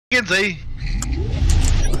Can't say.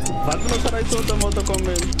 Wat wil ons eruit zo de motor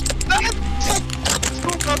komen? It's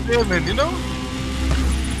not out there, man, you know?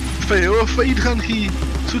 Veel feit gaan gee.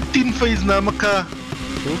 Zo 10 feits na elkaar.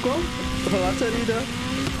 Hoekom? Wat zijn die daar?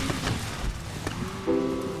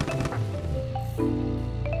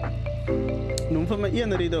 Noem van mij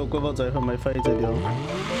één reden ook, wat zijn van mijn feiten, joh.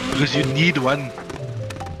 Because you need one.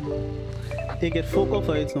 Ik heb veel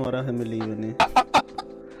feiten nodig in mijn leven, nee.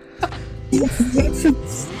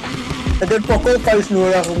 Ik heb veel feiten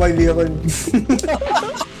nodig in mijn leven.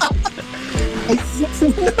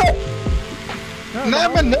 Nee,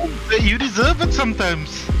 man, no. You deserve it sometimes.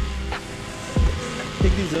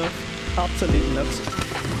 Ik deserve absoluut niks.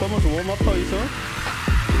 Kom eens warm up voor je zo.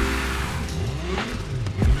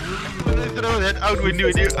 Throw that out window.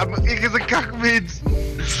 Ik is een kakmens.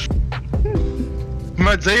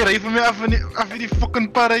 Maar zij rijdt van mij af in die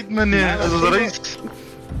fucking paard, meneer. Dat is reis.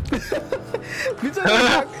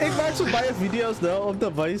 Ik maak zo bij video's daar op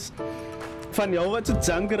de wijs van jou wat ze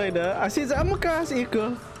junk rijden. Als je ze aan elkaar als ik.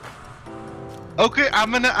 Okay,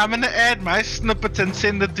 I'm gonna add my snippets and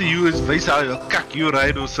send it to you as wijs how you kak you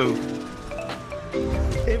ride or so.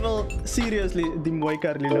 Ik wil seriously die mooie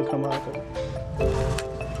kar lelijk gaan maken.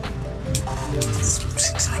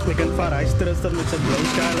 Ik kan van reis trusten met zijn blauw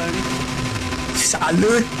skyline.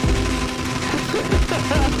 Salut!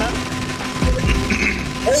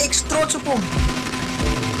 Hey, ik is trots op hem!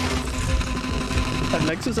 Het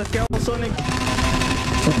lijkt zoals een Kelsonic.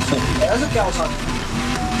 Dat is een Kelsonic.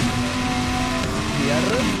 Ja,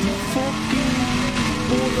 die fucking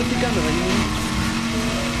boel dat die kan rijden.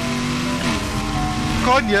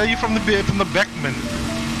 Con, yeah, you from the back, man.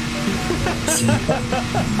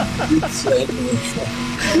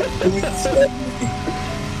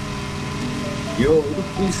 Yo, the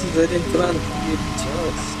pieces are in front of me,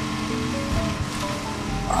 just.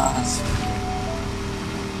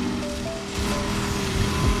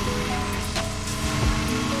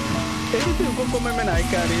 Anything ko kung may manay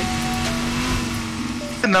ka rin.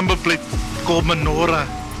 The number plate called Menorah.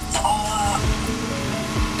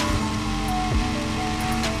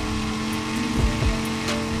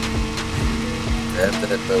 Grab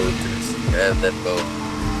that bow, Tristan. Grab that bow.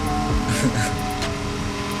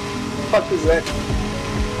 What is that?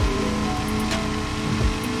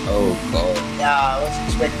 Oh, God. Yeah, I was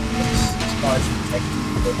expecting this guy's protecting.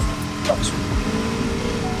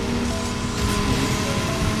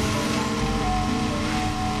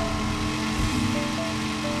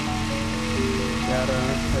 Ja,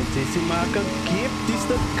 Jesse maakt een kip, die is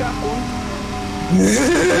de kakon.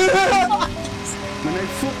 Maar hij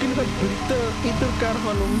fucking gebrute in elkaar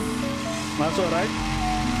van hem. Maar zo right.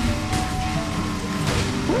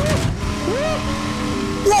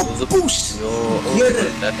 Wat poes! Yo, Jere!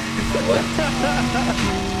 What?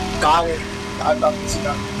 Kang! Dat is het.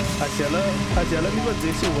 Als jij niet wat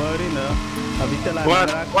Jesse hoort, dan heb je te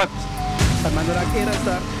What? En man raak eerder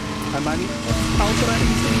daar. En man, ultra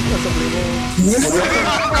instinct als een level.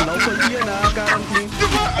 Nou zo hier na currently.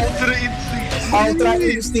 Ultra instinct. Ultra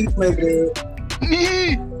instinct, mijn bro.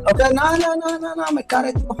 Nee. Oké, nou, mijn kar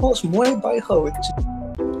heeft nog wel eens mooi bijgehouden.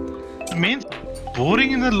 Mens,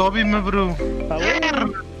 boring in de lobby, my bro.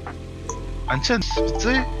 Anchans, wat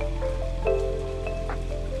zei?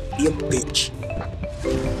 You bitch.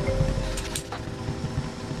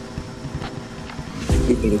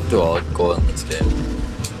 People look too hardcore in this game.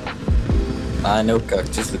 I know, Kak,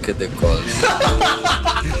 just look at the calls.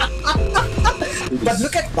 But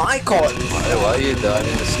look at my call. Why are you down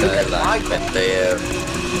in the skyline when they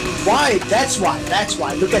Why? That's why.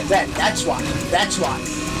 Look at that. That's why.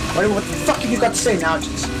 What the fuck have you got to say now,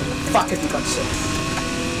 Jeez? Fuck have you got to say?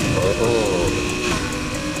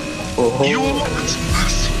 Oh.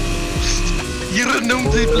 You're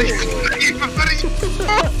noemt die blik.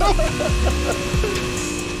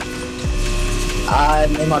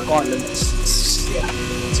 Nee, maar call limits. Yeah,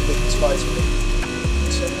 it's a bit.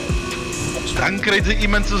 Dan krijg je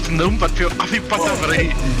iemand zoals Knoam wat veel afgepad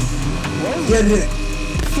afrijdt. Yeah.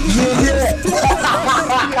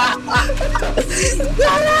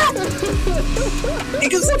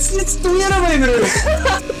 Ik is nog steeds tweede, mijn bro.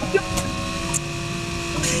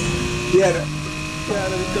 Ja,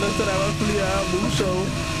 dan terug te rijden van die boezo.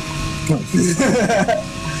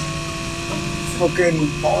 Fucking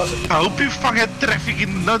boss. I hope you vangen traffic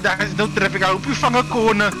in. No, there is no traffic. I hope you vangen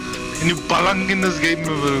konen. En you balang in this game,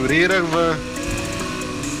 bro. Erg, bro.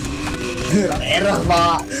 Erg,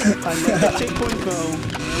 maar. En de checkpoint go.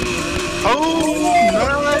 Oh,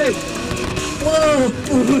 nice. Wow,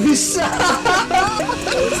 poesa.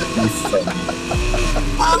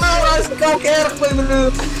 Ah, dat is ook erg, mijn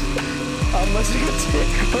bro. Mas ik het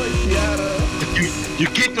checkpoint, jaren. You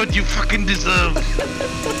get what you fucking deserve.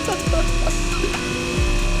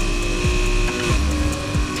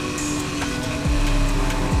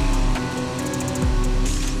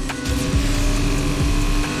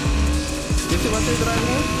 Weet je wat hij draait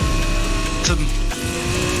nu? Tim.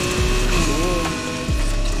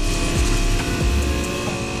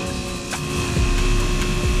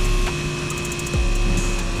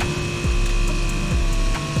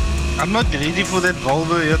 I'm not ready for that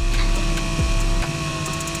Volvo yet.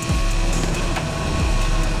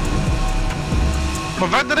 Maar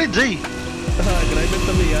wat rijdt jy? Ik rijd met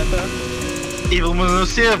de Miata. Jy wil me nou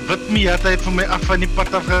sê 'n wit Miata het vir my af van die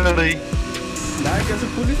pad af gery. Nee, ik is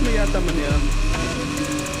een police Miata, meneer.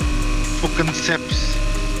 Fucking saps.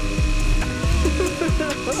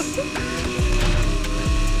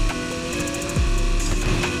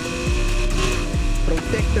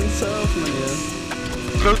 Protect and serve, meneer.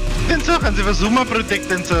 Protect and serve, en ze was zomaar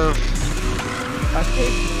protect and serve. Als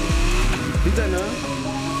ik... Wie dan nou?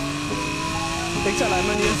 Ik zal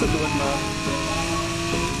helemaal niet eens zo doen, maar...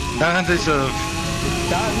 Daar gaan ze serve.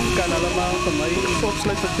 Daar kan allemaal van mij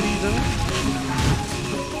opsluiten voor treason.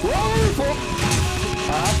 Wow, fuck!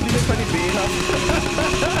 Ah, vlieg ik van die been af.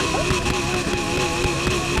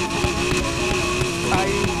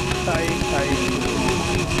 Ai, ai, ai.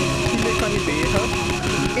 Vlieg ik van die been af.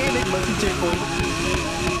 En ik was die checkpoint.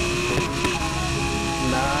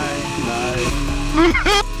 Nee.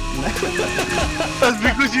 That's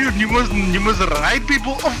because you must ride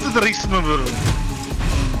people off to the race, my bro.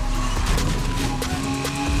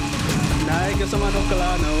 Nee, ik is allemaal nog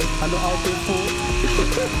klaar nou. Hij nog altijd vol.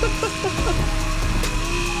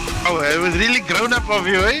 Oh, it was really grown up of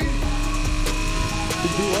you, eh?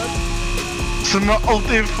 Ik doe wat? Ze maar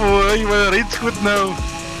altijd voor, je was reeds goed nou.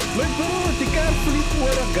 Maar bro, die kan vliegen voor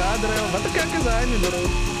een guardrail. Wat de kak is hij nu, bro?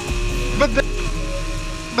 But the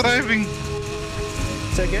driving.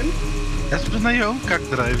 Zeg again? Dat is naar jou, kak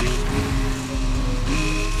driving.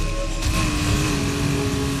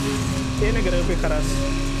 Ene grip in gras.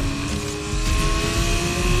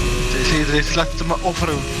 Ze slaat ze maar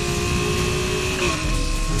offeren.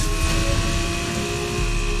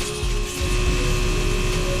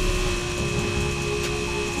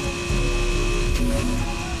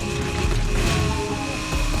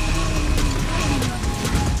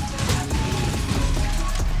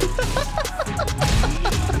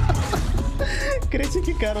 Kreeg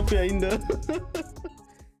je kar op je einde.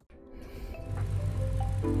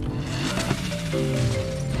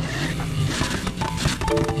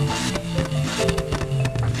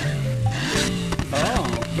 Oh,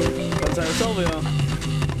 dat zijn we zelf weer.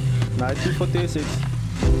 Nee, 2 voor T6.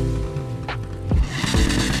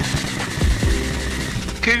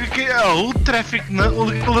 Kijk, whole traffic,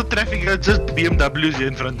 all the traffic are just BMW's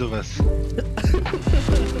in front of us.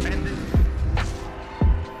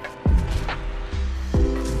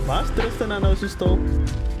 Waar is driften nou zo stop?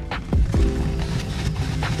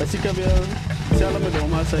 Dat ik heb weer zelf met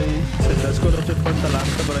oma zei, ze scoort op je van te laat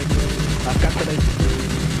gebruiken. Haar katten eruit.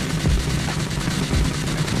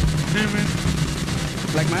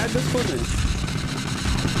 Lijkt mij het best goed is.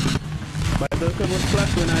 Maar dat kan wordt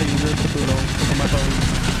flash when I use it to do on my phone.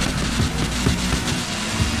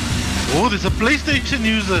 Oh, there's a PlayStation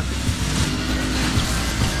user.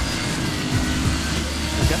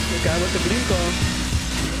 Ik ga met de green car.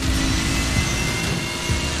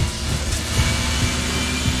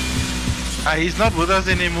 He's not with us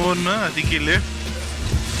anymore, no? I think he left.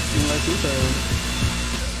 Like this,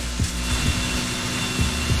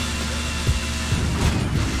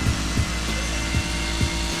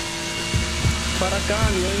 para acá,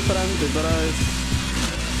 yo en frente, para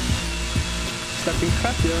está en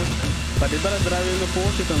gat, ja. Maar dit para draaien in de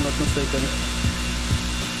Porsche, dan dat mistaken.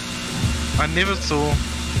 I never saw.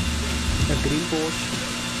 A green Porsche.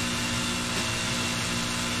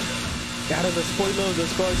 Ja, dat is spoiler, the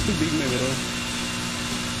score is too big, man, bro.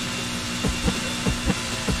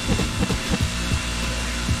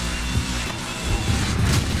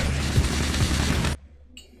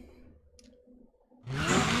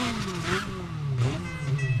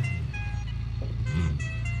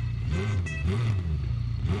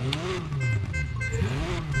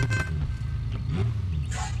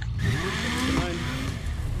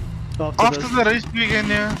 After the race weekend,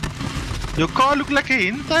 yeah. Your car look like a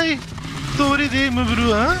hentai story there, my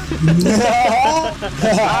bro, huh?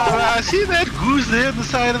 I see that goose there on the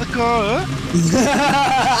side of the car, huh?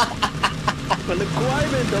 Well, the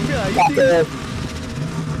quiet, don't be hating.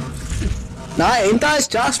 Nah, hentai is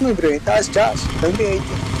Josh, my bro. Hentai is Josh. Don't be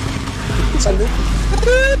hating. It's all good.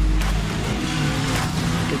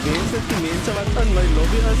 Ik weet dat die mensen wat aan mijn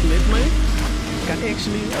lobby is met mij. kan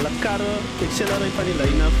actually hulle karre accelerate van die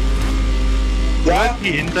lyn af. Ja,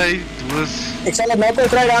 Die hindai was... ek sal het nou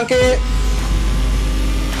kry, dankie.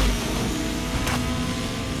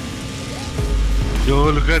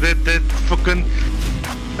 Yo, look at that fucking...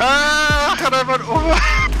 Ah, ga daar maar over.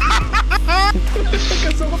 Ek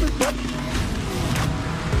kan so op die pad.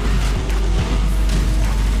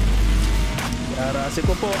 Ja, as ek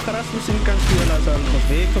op 'n gras muziek kan speel, dan sal het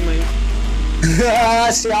weg vir my.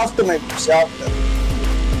 Selfde my, selfde.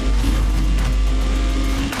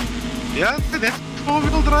 Yeah, that's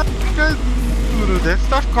four-wheel drive, guys. That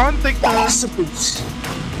stuff can't take the... Assepoets.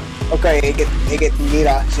 Okay, ek het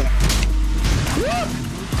Mira sien.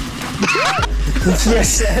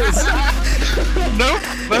 Yes. No,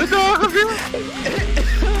 wat is daar gebeur?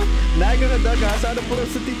 Nee, ek het gedag, hij zou de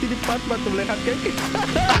prostitutie in die pad, maar toen wil ik gaan kijken.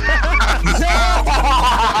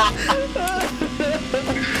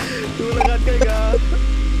 Toen wil ik gaan kijken.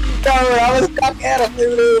 Ja, dat was kak erg,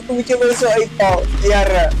 hoe moet je me zo uitvallen?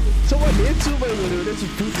 Ja, zo wat dit zo bij me, dit is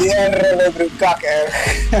goed. ja, bro, kak erg.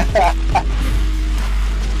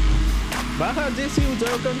 Waar gaat Jesse hoe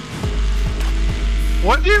joken?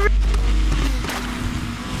 What do you mean?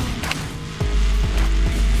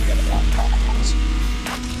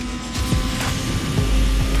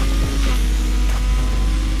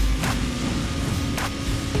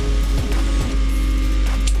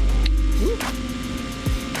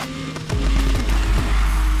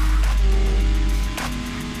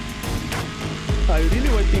 Are you really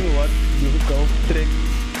waiting what you go trick?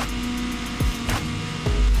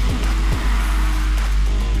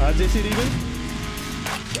 Jesse Regan?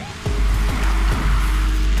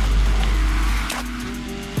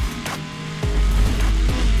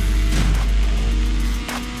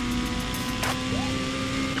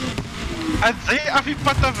 As hy af die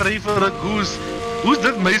pad afry vir 'n goose, hoe's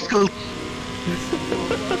dit my skuld?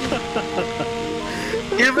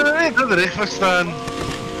 Jy moet net dit reg verstaan.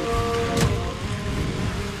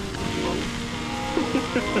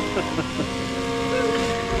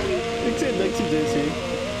 Ik zeg niks in Jesse.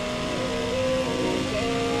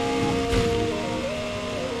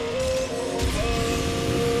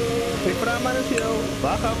 Ik vraag maar eens jou,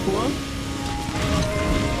 waar ga ik voor?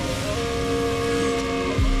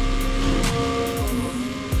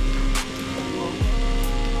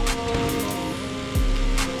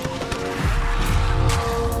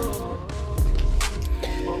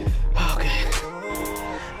 Oké.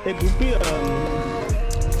 Ik hoop je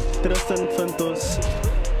Tristan vindt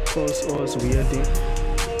ons weird ding.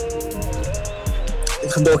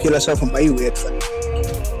 Ik ga ook jullie zelf van mij weird van.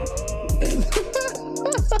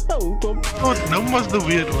 Hoekom? Oh, Knoam was the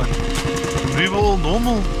weird one. We were all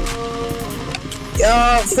normal.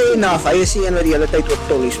 Ja, fair enough. Hij is een wat die hele tijd op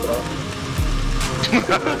tollies praat.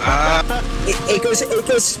 Ik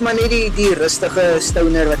is maar net die rustige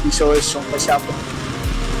stoner wat hij zo is om mezelf.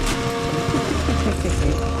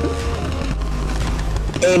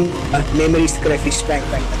 En memories te krijgen die spank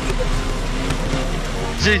natuurlijk.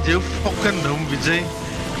 JJ, fucking Knoam, Vijay.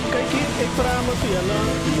 Kijk hier, ik vraag me voor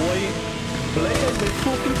jullie mooi. Blijkbaar met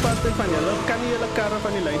fucking passen van jullie, kan je jullie karren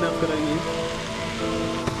van die lijn afkrijgen?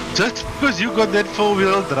 Just because you got that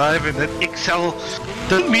four-wheel drive and that XL,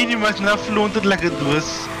 doesn't mean you must not flaunt it like it was.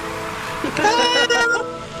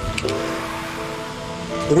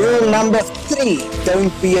 Rule number 3,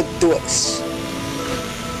 don't be a doos.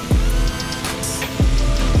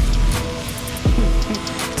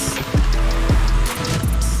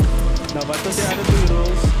 Nou, wat is die andere twee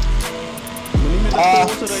rules? Moet niet met de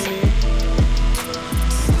rules rijden.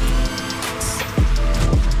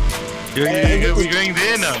 We're going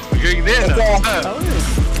there now. We're going there now. Oh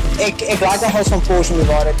nee. Ik laat nog wel zo'n pose om de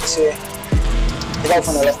waarheid te zeggen. Ik hou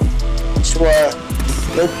van hulle. Zo,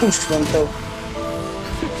 heel poes van het ook.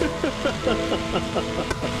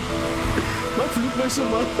 Wat vloek mij zo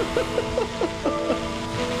man?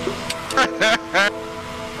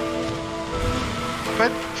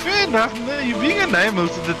 But fair enough, no? You're being a name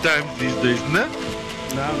most of the time these days, no?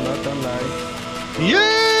 Nah, I'm not gonna lie.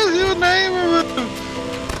 Yes, you're a name.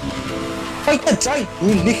 Kijk dat zij,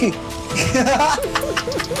 nu lig ik. Ja,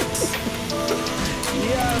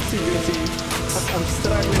 zie. I'm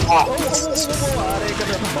struggling. Ah. Oh, ik heb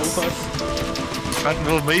er gebouwd vast. Gaat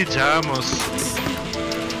wel mee, Jamos.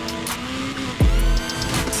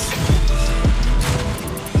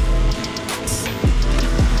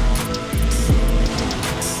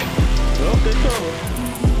 Oké, zo.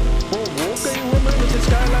 Oh, oké, woman met de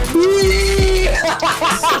skyline.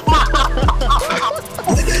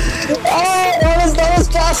 Oh, dat was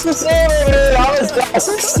klasverschil, dat was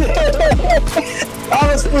klasverschil. Dat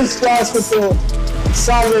was goed klasverschil.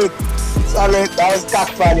 Salut. Solid, that was cock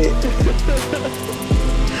funny.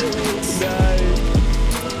 Nice.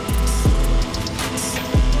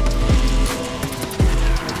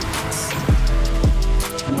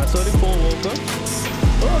 Mas sorry po, Woka.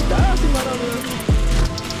 Oh, dati marami.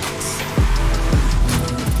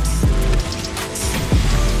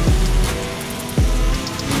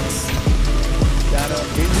 Yara,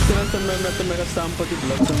 hindi sila natin nakastampa di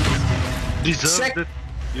vlog. Deserved it.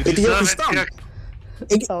 You Het deserve heel it, gestampt. Kak.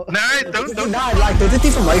 Ik, Nee, don't. nou, like, dit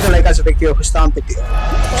is voor mij gelijk als ik heel gestampt heb.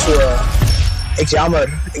 Zo, ik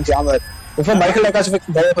jammer. Hoeveel mij gelijk als ik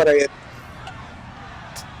bal gereden.